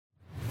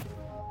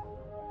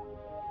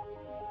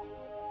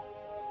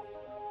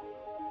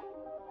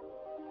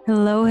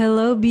Hello,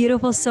 hello,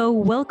 beautiful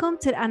soul. Welcome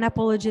to the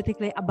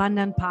Unapologetically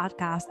Abundant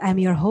podcast. I'm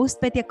your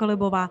host, Petya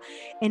Kolibova,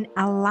 an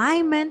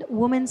alignment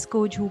women's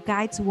coach who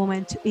guides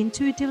women to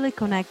intuitively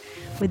connect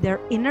with their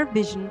inner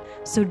vision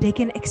so they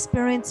can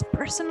experience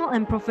personal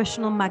and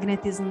professional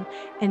magnetism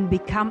and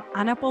become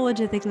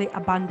unapologetically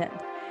abundant.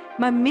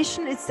 My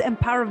mission is to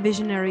empower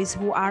visionaries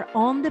who are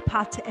on the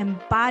path to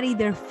embody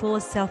their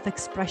fullest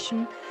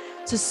self-expression,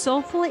 to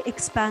soulfully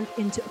expand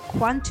into a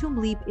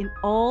quantum leap in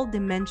all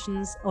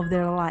dimensions of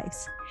their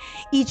lives.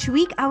 Each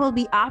week, I will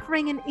be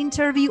offering an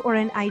interview or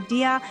an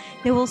idea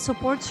that will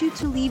support you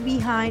to leave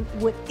behind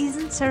what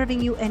isn't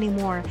serving you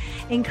anymore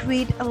and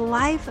create a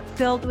life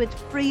filled with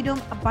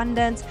freedom,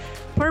 abundance,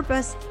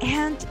 purpose,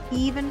 and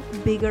even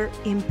bigger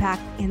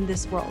impact in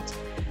this world.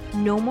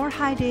 No more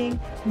hiding,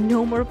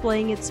 no more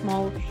playing it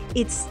small.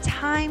 It's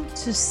time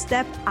to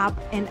step up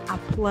and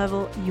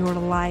up-level your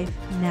life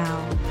now.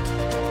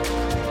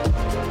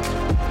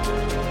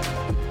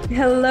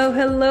 Hello,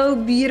 hello,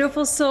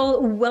 beautiful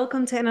soul.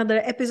 Welcome to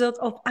another episode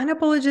of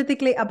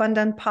Unapologetically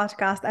Abundant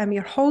podcast. I'm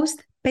your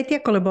host,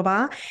 Petya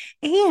Kolibova,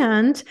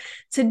 and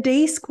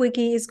today's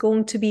quickie is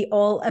going to be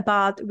all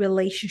about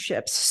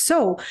relationships.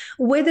 So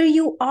whether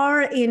you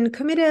are in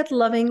committed,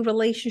 loving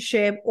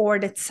relationship or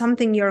that's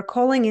something you're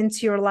calling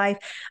into your life,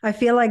 I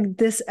feel like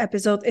this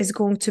episode is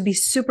going to be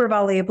super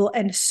valuable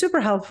and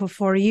super helpful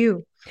for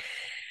you.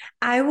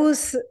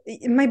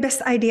 My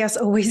best ideas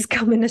always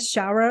come in a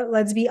shower.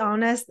 Let's be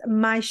honest.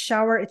 My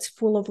shower, it's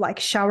full of like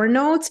shower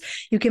notes.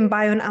 You can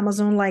buy on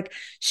Amazon like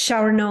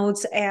shower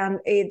notes and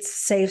it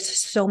saves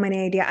so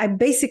many ideas. I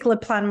basically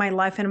plan my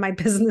life and my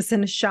business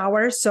in a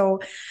shower.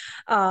 So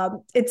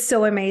it's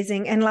so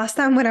amazing. And last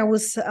time when I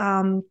was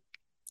in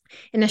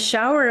a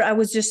shower, I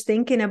was just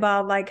thinking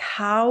about like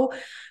how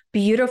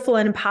beautiful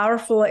and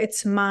powerful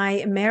it's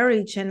my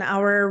marriage and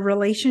our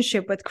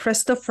relationship with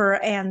Christopher,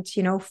 and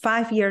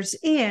 5 years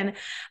in,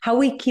 how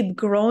we keep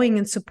growing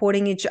and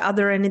supporting each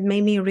other. And it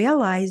made me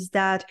realize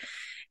that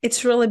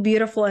it's really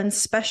beautiful and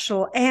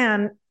special,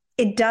 and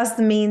it does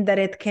mean that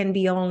it can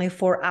be only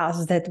for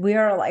us, that we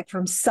are like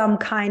from some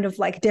kind of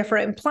like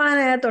different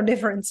planet or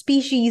different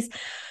species,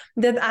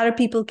 that other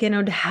people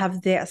cannot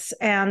have this.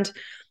 And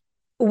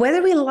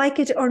whether we like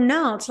it or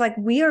not, like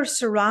we are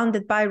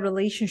surrounded by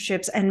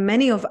relationships, and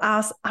many of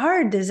us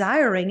are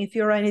desiring, if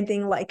you're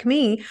anything like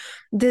me,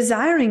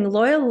 desiring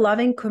loyal,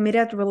 loving,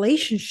 committed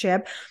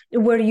relationship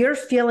where you're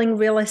feeling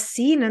really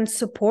seen and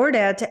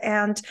supported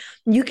and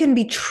you can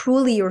be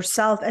truly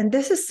yourself. And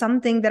this is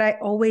something that I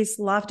always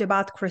loved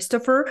about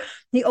Christopher.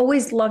 He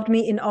always loved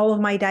me in all of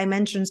my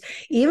dimensions,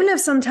 even if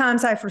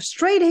sometimes I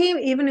frustrate him,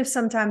 even if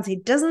sometimes he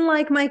doesn't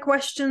like my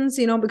questions,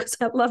 because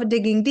I love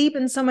digging deep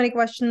in so many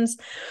questions.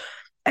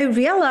 I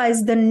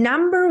realized the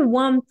number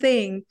one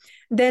thing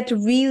that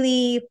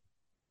really,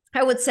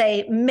 I would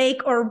say,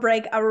 make or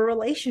break our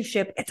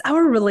relationship, it's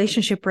our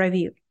relationship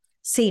review.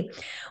 See,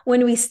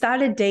 when we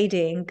started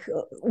dating,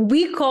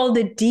 we called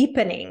it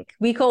deepening.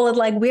 We call it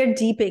like we're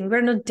deeping. We're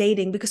not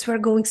dating because we're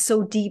going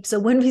so deep. So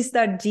when we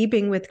start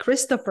deeping with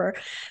Christopher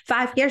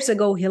 5 years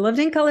ago, he lived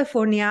in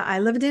California, I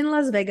lived in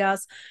Las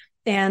Vegas,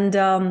 and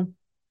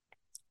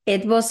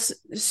it was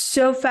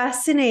so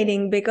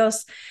fascinating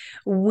because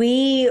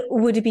we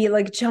would be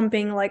like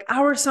jumping like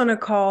hours on a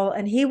call,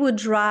 and he would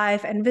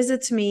drive and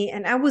visit me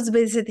and I would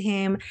visit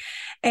him.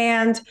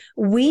 And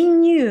we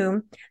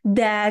knew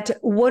that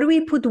what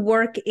we put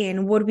work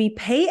in, what we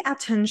pay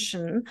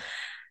attention,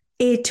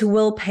 it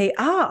will pay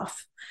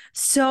off.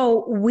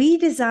 So we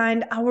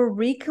designed our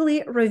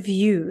weekly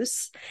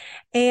reviews,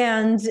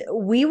 and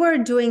we were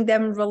doing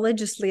them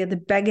religiously at the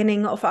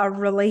beginning of our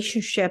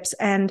relationships.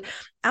 And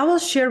I will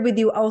share with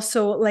you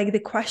also like the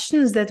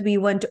questions that we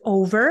went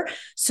over.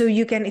 So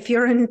you can, if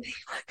you're anything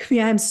like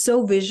me, I'm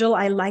so visual.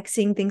 I like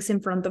seeing things in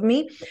front of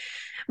me.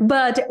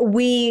 But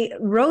we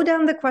wrote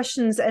down the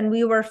questions and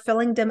we were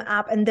filling them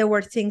up. And there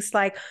were things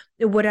like,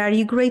 what are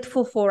you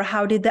grateful for?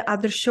 How did the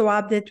other show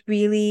up that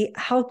really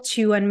helped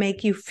you and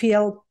make you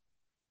feel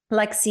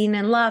like seen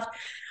and loved?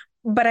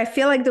 But I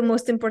feel like the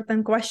most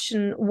important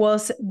question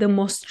was the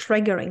most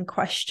triggering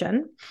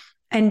question.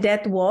 And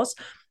that was,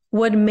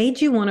 what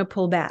made you want to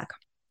pull back?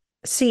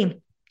 See,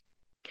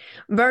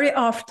 very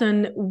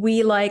often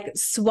we like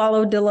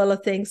swallow the little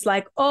things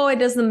like, oh, it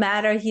doesn't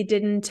matter. He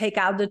didn't take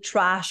out the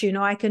trash.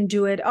 I can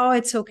do it. Oh,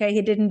 it's okay.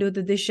 He didn't do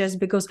the dishes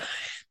because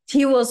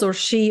he was, or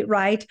she,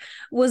 right,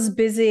 was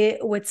busy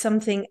with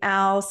something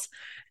else.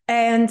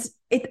 And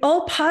it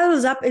all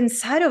piles up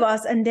inside of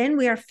us. And then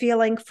we are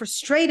feeling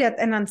frustrated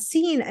and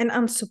unseen and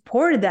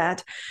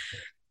unsupported.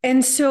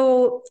 And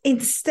so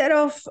instead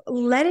of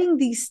letting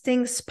these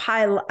things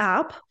pile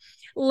up,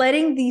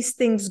 letting these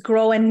things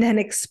grow and then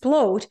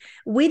explode,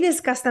 we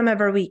discuss them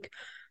every week.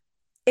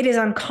 It is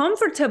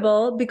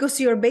uncomfortable because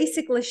you're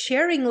basically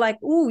sharing like,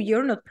 oh,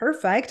 you're not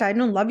perfect. I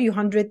don't love you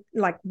 100.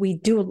 Like we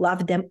do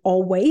love them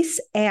always.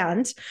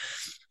 And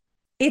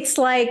it's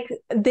like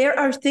there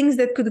are things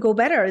that could go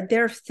better.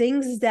 There are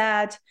things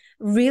that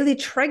really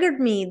triggered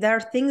me. There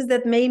are things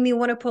that made me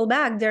want to pull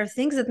back. There are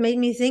things that made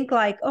me think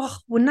like, oh,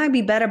 wouldn't I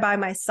be better by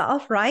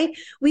myself, right?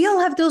 We all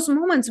have those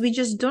moments. We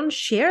just don't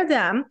share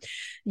them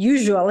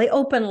usually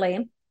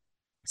openly.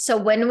 So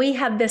when we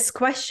have this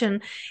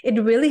question,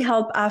 it really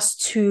helped us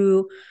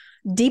to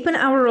deepen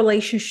our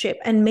relationship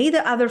and make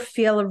the other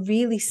feel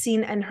really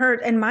seen and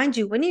heard. And mind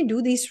you, when you do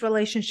these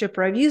relationship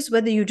reviews,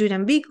 whether you do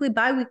them weekly,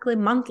 bi-weekly,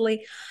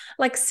 monthly,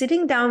 like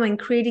sitting down and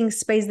creating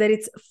space that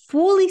it's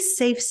fully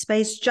safe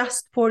space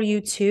just for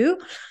you two,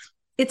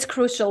 it's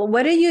crucial.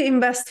 Whether you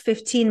invest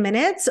 15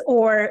 minutes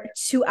or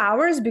 2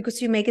 hours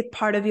because you make it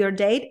part of your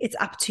date, it's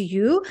up to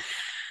you.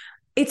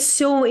 It's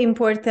so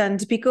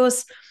important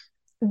because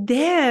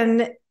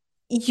then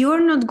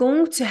you're not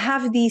going to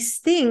have these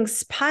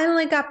things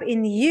piling up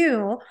in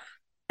you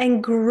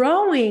and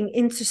growing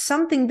into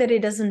something that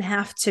it doesn't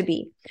have to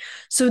be.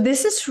 So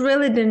this is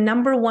really the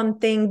number one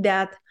thing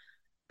that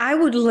I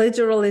would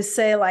literally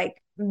say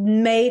like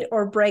made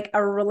or break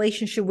our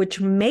relationship,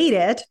 which made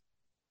it.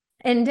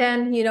 And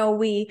then,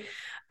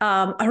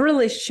 our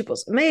relationship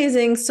was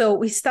amazing. So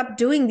we stopped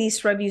doing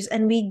these reviews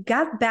and we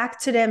got back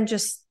to them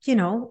just,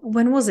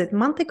 when was it?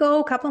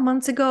 A couple of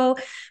months ago,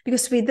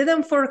 because we did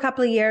them for a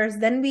couple of years.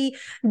 Then we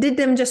did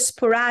them just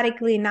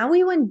sporadically. Now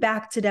we went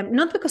back to them,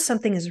 not because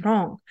something is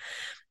wrong,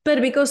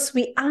 but because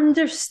we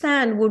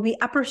understand what we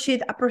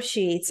appreciate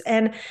appreciates.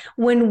 And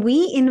when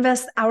we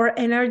invest our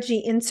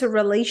energy into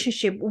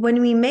relationship,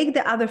 when we make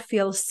the other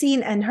feel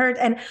seen and heard,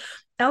 and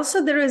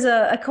also, there is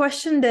a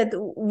question that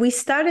we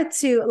started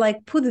to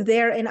like put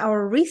there in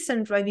our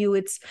recent review.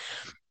 It's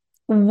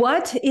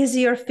what is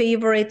your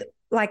favorite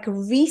like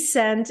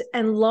recent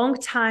and long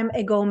time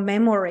ago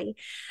memory?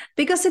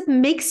 Because it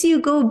makes you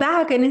go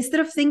back and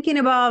instead of thinking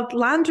about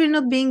laundry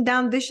not being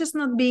done, dishes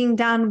not being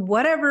done,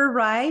 whatever,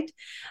 right?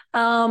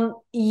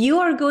 You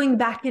are going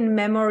back in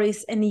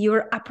memories and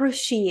you're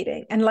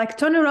appreciating. And like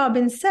Tony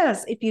Robbins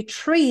says, if you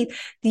treat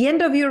the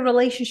end of your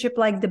relationship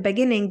like the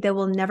beginning, there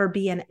will never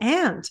be an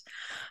end.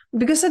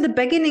 Because at the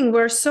beginning,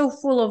 we're so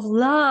full of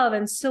love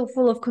and so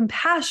full of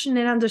compassion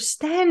and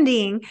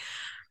understanding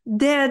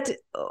that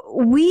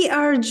we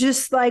are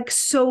just like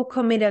so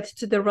committed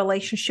to the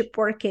relationship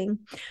working.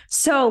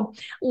 So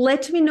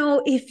let me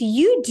know if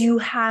you do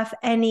have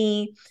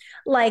any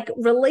like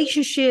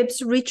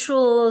relationships,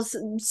 rituals,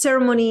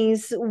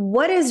 ceremonies,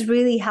 what is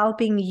really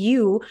helping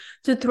you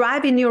to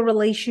thrive in your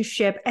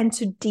relationship and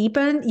to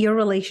deepen your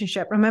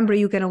relationship. Remember,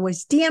 you can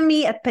always DM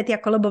me at Petya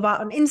Kolobova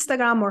on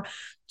Instagram or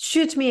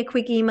shoot me a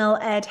quick email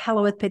at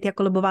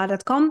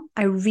hello@petyakolobova.com.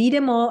 I read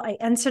them all. I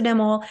answer them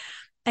all.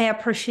 I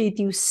appreciate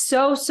you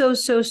so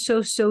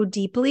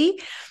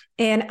deeply.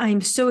 And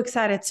I'm so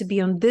excited to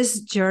be on this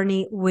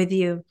journey with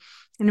you.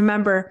 And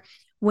remember,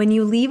 when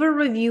you leave a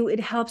review, it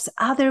helps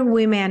other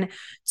women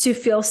to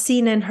feel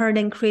seen and heard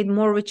and create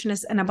more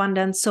richness and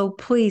abundance. So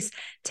please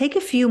take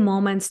a few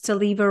moments to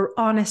leave an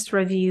honest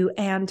review.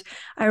 And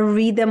I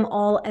read them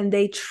all and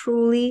they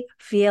truly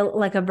feel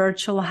like a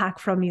virtual hug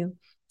from you.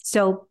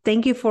 So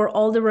thank you for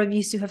all the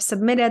reviews you have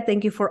submitted.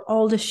 Thank you for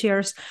all the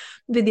shares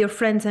with your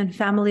friends and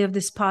family of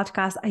this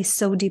podcast. I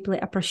so deeply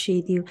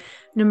appreciate you.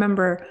 And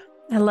remember,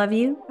 I love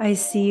you, I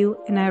see you,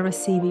 and I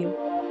receive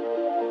you.